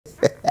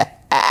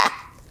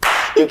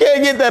You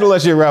can't get that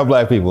unless you're around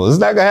black people. It's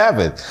not gonna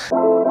happen.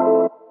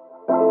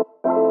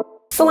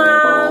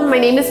 Salam, my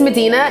name is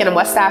Medina and I'm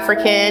West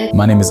African.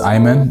 My name is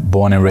Ayman,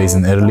 born and raised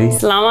in Italy.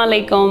 Assalamu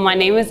alaikum, my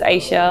name is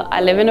Aisha.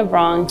 I live in the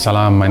Bronx.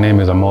 Salam, my name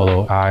is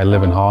Amolo. I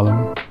live in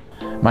Harlem.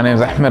 My name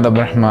is Ahmed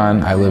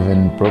Abdurrahman. I live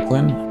in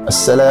Brooklyn.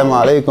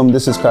 Assalamu alaikum,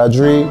 this is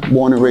Kadri,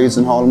 born and raised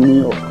in Harlem,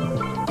 New York.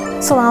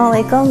 Assalamu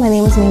alaikum, my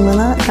name is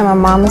Maimuna and my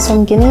mom is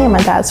from Guinea and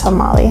my dad's from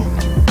Mali.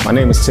 My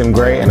name is Tim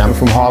Gray and I'm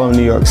from Harlem,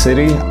 New York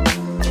City.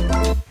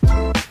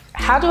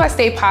 How do I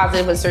stay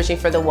positive when searching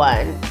for the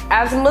one?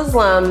 As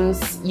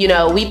Muslims, you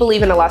know, we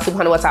believe in Allah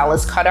subhanahu wa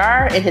ta'ala's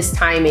qadar and his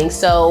timing.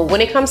 So when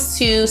it comes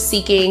to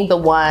seeking the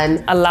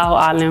one, Allahu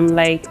alam,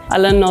 like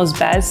Allah knows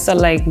best. So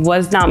like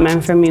what's not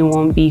meant for me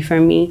won't be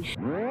for me.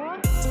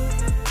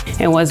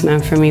 And what's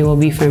meant for me will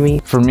be for me.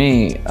 For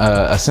me,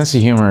 a sense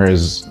of humor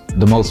is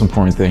the most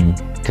important thing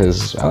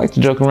because I like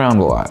to joke around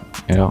a lot,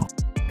 you know?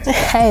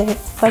 Hey,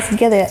 let's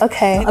get it.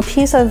 Okay, a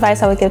piece of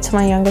advice I would give to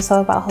my younger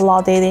self about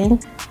halal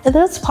dating. It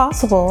is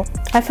possible.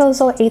 I feel as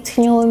though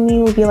 18-year-old me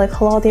would be like,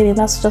 halal dating,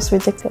 that's just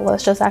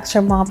ridiculous. Just ask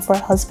your mom for a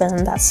husband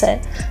and that's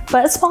it.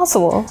 But it's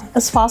possible.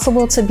 It's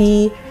possible to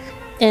be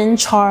in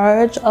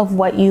charge of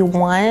what you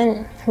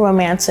want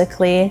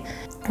romantically.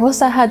 What's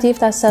that hadith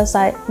that says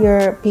that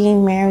you're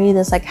being married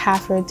is like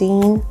half your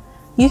deen?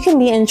 You can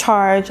be in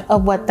charge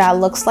of what that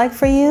looks like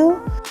for you.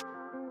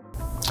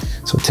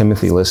 So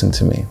Timothy, listen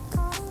to me.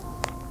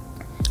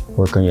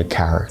 Work on your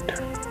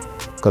character.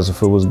 Because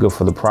if it was good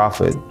for the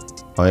prophet,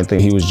 the only thing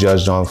he was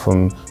judged on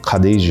from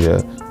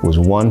Khadijah was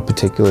one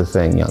particular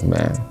thing, young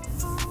man.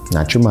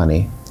 Not your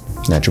money,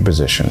 not your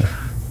position,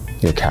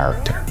 your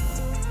character.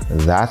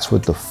 That's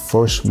what the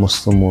first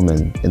Muslim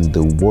woman in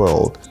the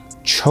world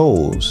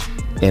chose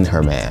in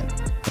her man.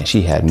 And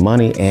she had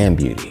money and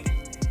beauty.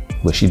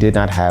 What she did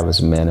not have was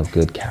a man of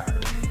good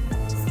character.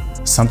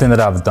 Something that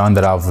I've done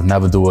that I'll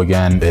never do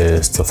again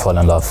is to fall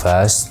in love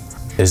fast.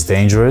 It's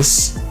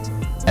dangerous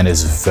and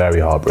it's very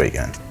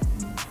heartbreaking.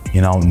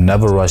 You know,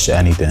 never rush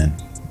anything.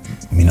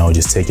 You know,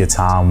 just take your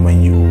time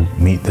when you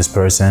meet this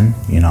person,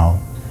 you know,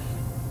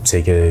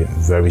 take it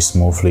very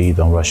smoothly,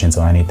 don't rush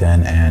into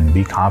anything, and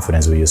be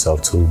confident with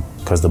yourself too,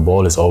 because the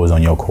ball is always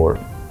on your court.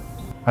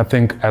 I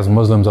think as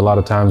Muslims, a lot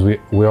of times we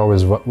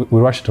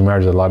rush into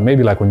marriage a lot.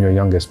 Maybe like when you're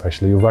younger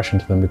especially, you rush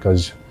into them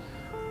because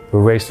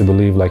we're raised to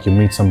believe like you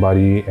meet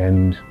somebody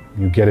and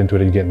you get into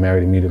it and you get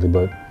married immediately.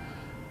 But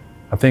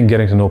I think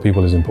getting to know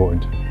people is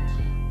important.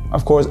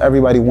 Of course,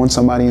 everybody wants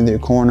somebody in their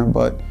corner,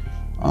 but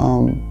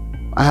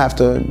I have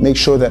to make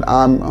sure that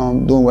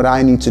I'm doing what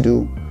I need to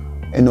do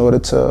in order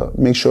to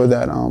make sure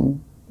that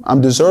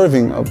I'm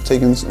deserving of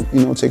taking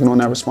on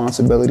that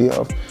responsibility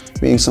of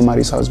being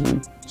somebody's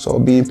husband. So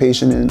being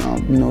patient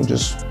and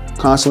just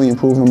constantly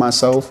improving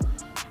myself.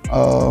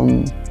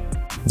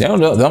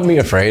 Don't be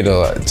afraid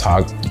to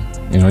talk.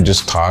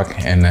 Just talk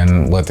and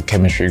then let the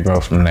chemistry grow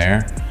from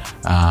there.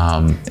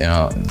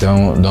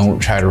 Don't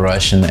try to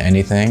rush into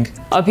anything.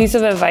 A piece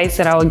of advice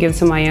that I would give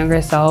to my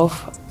younger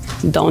self: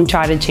 don't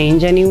try to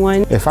change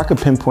anyone. If I could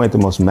pinpoint the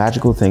most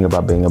magical thing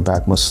about being a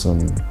black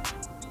Muslim,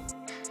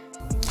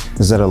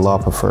 is that Allah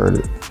preferred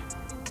it.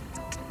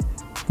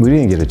 We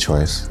didn't get a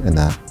choice in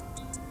that.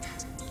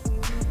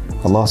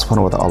 Allah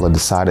subhanahu wa ta'ala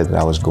decided that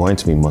I was going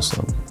to be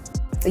Muslim.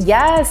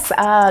 Yes,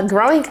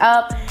 growing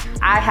up,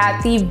 I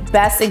had the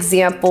best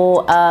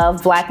example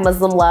of Black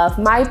Muslim love.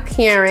 My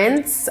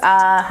parents,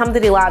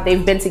 alhamdulillah,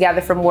 they've been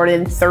together for more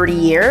than 30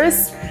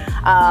 years.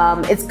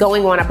 It's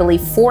going on, I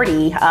believe,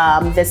 40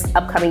 this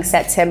upcoming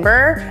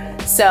September.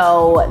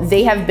 So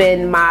they have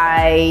been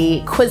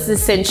my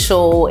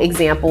quintessential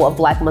example of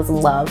Black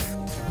Muslim love.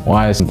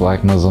 Why is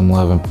Black Muslim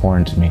love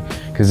important to me?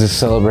 Because it's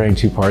celebrating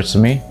two parts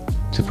of me,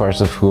 two parts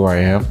of who I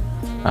am.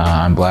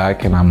 I'm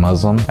Black and I'm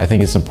Muslim. I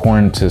think it's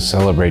important to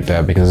celebrate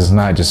that because it's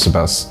not just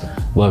about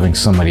loving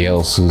somebody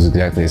else who's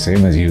exactly the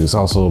same as you. It's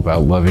also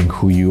about loving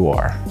who you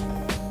are.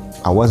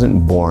 I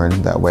wasn't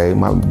born that way.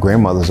 My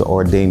grandmother's an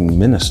ordained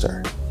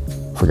minister,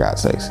 for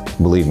God's sakes.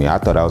 Believe me, I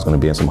thought I was going to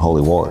be in some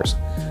holy wars.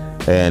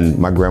 And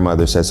my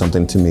grandmother said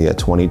something to me at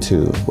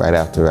 22, right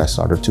after I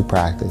started to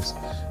practice.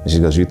 And she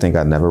goes, "You think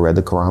I'd never read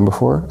the Quran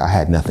before?" I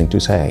had nothing to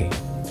say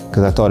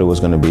because I thought it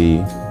was going to be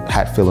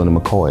Hatfield and the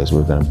McCoys. We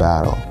were going to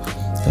battle.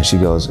 And she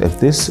goes, "If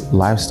this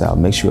lifestyle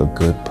makes you a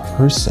good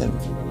person,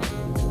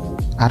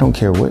 I don't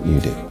care what you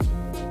do."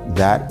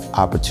 That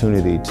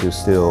opportunity to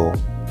still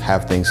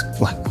have things,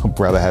 like my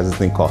brother has this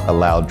thing called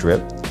halal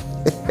drip.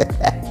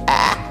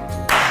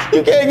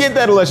 You can't get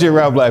that unless you're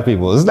around black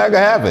people. It's not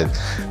gonna happen.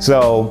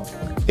 So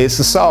it's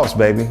the sauce,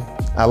 baby.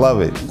 I love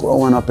it.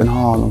 Growing up in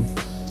Harlem.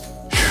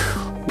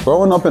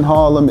 Growing up in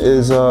Harlem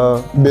is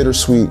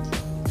bittersweet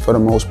for the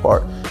most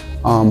part.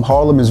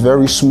 Harlem is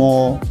very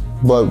small,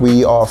 but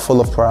we are full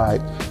of pride.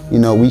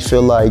 We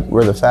feel like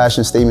we're the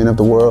fashion statement of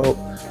the world.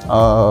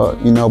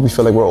 We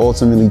feel like we're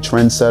ultimately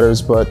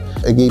trendsetters, but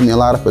it gave me a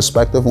lot of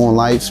perspective on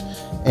life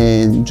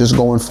and just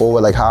going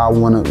forward, like how I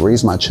want to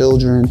raise my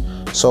children.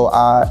 So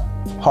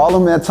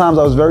Harlem, at times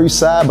I was very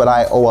sad, but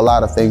I owe a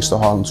lot of thanks to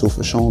Harlem too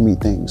for showing me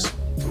things.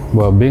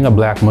 Well, being a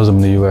Black Muslim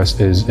in the US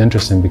is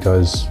interesting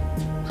because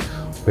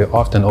we're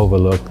often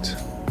overlooked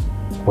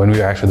when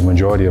we're actually the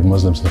majority of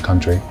Muslims in the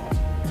country.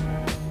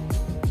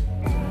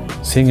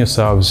 Seeing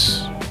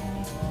yourselves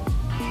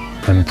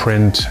in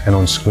print and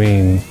on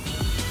screen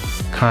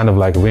kind of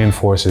like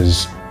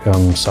reinforces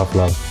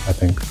self-love, I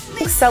think.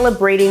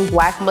 Celebrating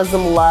Black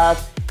Muslim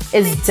love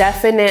is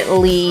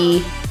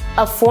definitely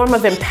a form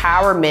of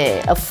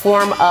empowerment, a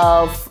form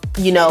of,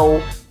 you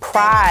know,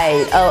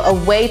 pride, a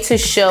way to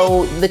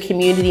show the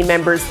community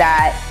members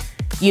that,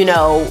 you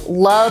know,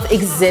 love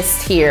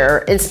exists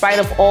here in spite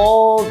of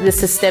all the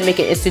systemic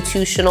and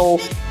institutional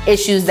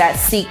issues that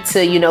seek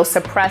to, you know,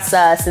 suppress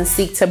us and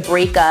seek to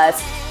break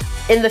us.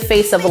 In the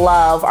face of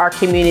love, our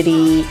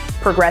community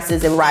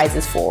progresses and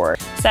rises forward.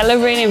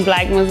 Celebrating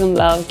Black Muslim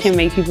love can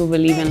make people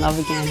believe in love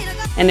again.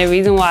 And the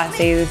reason why I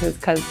say this is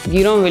because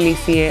you don't really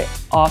see it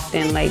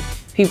often. Like,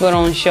 people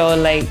don't show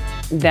like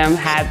them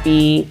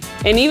happy.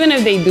 And even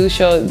if they do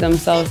show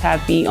themselves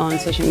happy on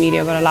social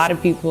media, but a lot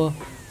of people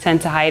tend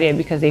to hide it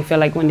because they feel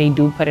like when they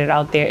do put it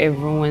out there, it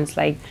ruins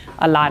like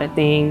a lot of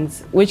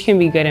things, which can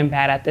be good and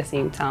bad at the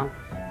same time.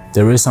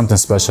 There is something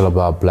special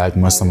about Black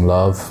Muslim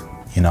love.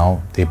 You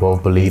know, they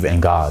both believe in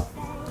God.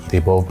 They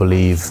both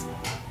believe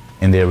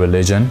in their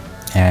religion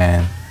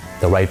and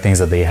the right things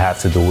that they have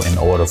to do in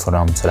order for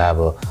them to have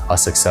a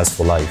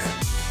successful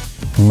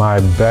life. My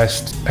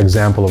best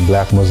example of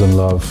Black Muslim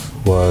love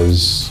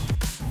was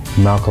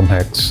Malcolm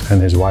X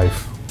and his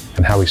wife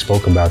and how he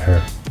spoke about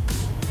her.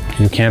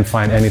 You can't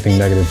find anything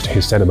negative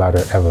he said about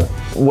her ever.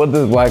 What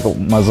does Black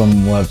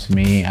Muslim love to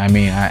me? I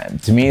mean,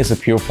 to me, it's a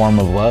pure form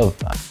of love.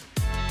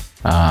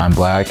 I'm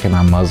Black and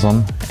I'm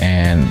Muslim,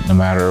 and no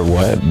matter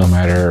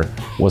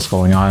what's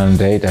going on in the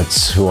day,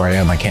 that's who I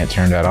am. I can't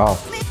turn that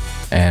off,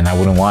 and I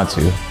wouldn't want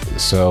to.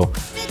 So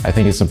I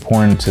think it's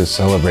important to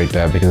celebrate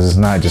that because it's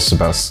not just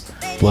about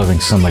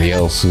loving somebody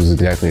else who's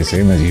exactly the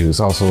same as you.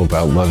 It's also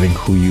about loving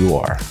who you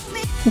are.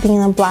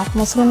 Being a Black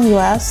Muslim in the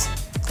US,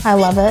 I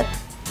love it.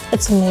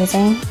 It's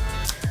amazing.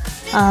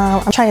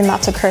 I'm trying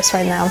not to curse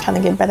right now. I'm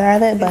trying to get better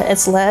at it, but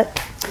it's lit.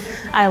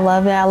 I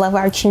love it. I love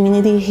our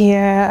community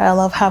here. I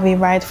love how we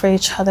ride for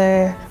each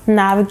other.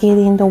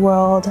 Navigating the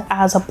world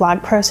as a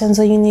Black person is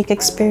a unique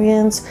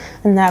experience,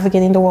 and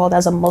navigating the world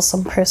as a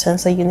Muslim person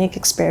is a unique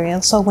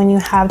experience. So when you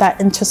have that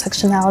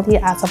intersectionality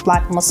as a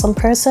Black Muslim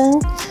person,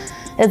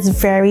 it's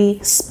very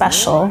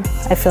special,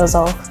 I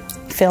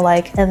feel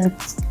like, and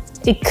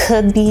it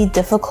could be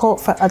difficult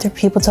for other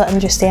people to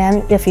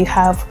understand if you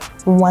have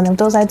one of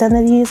those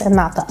identities and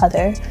not the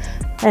other.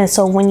 And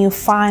so when you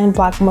find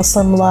Black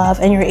Muslim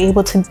love and you're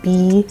able to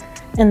be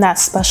in that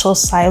special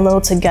silo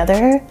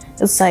together,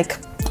 it's like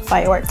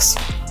fireworks.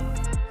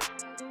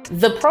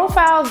 The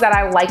profiles that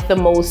I like the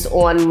most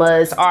on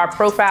Muzz are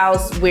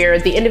profiles where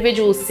the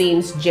individual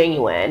seems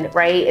genuine,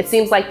 right? It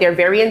seems like they're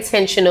very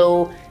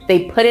intentional.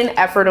 They put in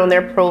effort on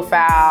their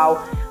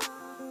profile.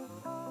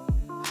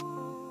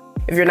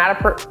 If you're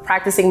not a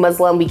practicing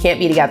Muslim, we can't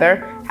be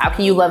together. How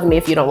can you love me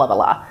if you don't love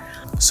Allah?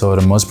 So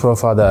the most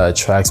profile that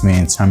attracts me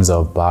in terms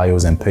of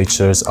bios and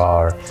pictures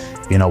are,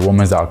 you know,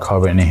 women that are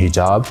covered in a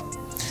hijab.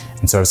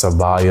 In terms of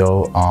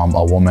bio,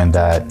 a woman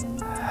that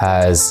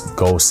has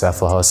goals set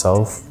for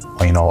herself,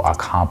 or, you know,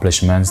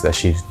 accomplishments that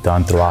she's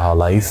done throughout her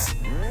life.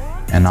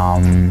 And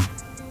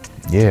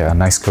yeah, a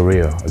nice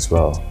career as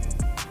well.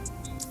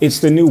 It's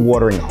the new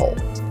watering hole.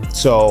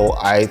 So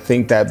I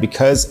think that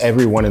because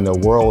everyone in the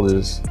world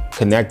is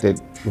connected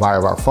via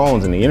our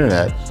phones and the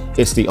internet,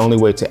 it's the only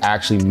way to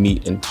actually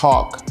meet and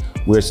talk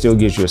where it still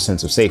gives you a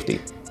sense of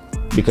safety,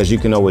 because you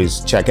can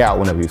always check out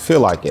whenever you feel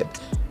like it.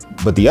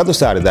 But the other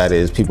side of that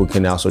is people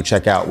can also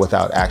check out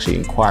without actually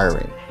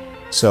inquiring.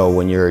 So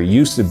when you're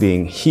used to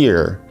being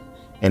here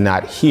and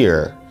not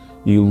here,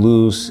 you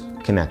lose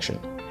connection.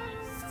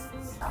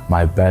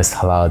 My best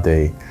halal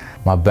day.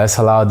 My best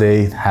halal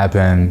day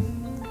happened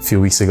a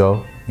few weeks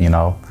ago, you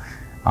know.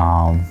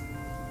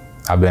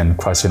 I've been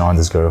crushing on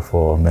this girl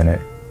for a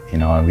minute, you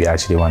know, and we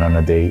actually went on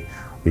a date.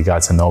 We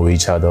got to know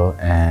each other,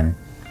 and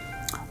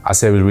I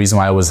say the reason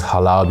why it was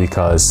halal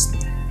because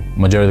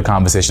majority of the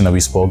conversation that we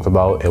spoke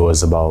about, it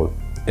was about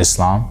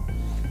Islam,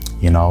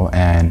 you know,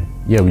 and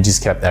yeah, we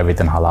just kept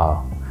everything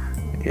halal,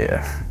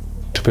 yeah.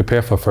 To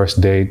prepare for a first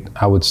date,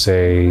 I would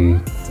say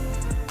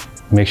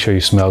make sure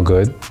you smell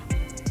good.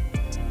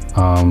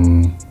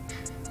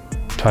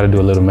 Try to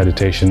do a little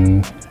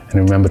meditation and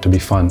remember to be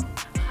fun.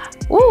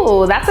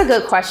 Ooh, that's a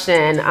good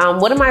question.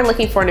 What am I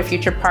looking for in a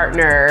future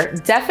partner?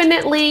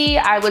 Definitely,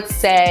 I would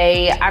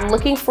say I'm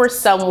looking for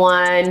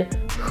someone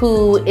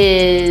who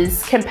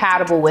is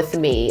compatible with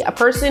me, a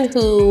person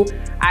who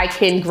I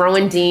can grow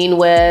and dean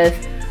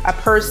with, a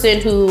person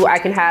who I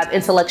can have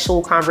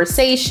intellectual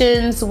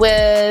conversations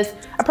with,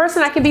 a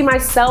person I can be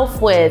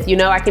myself with, you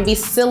know, I can be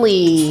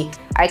silly,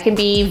 I can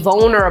be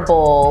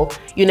vulnerable,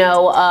 you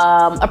know,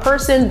 a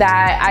person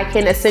that I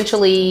can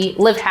essentially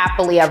live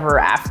happily ever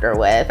after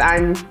with.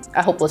 I'm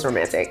a hopeless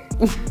romantic.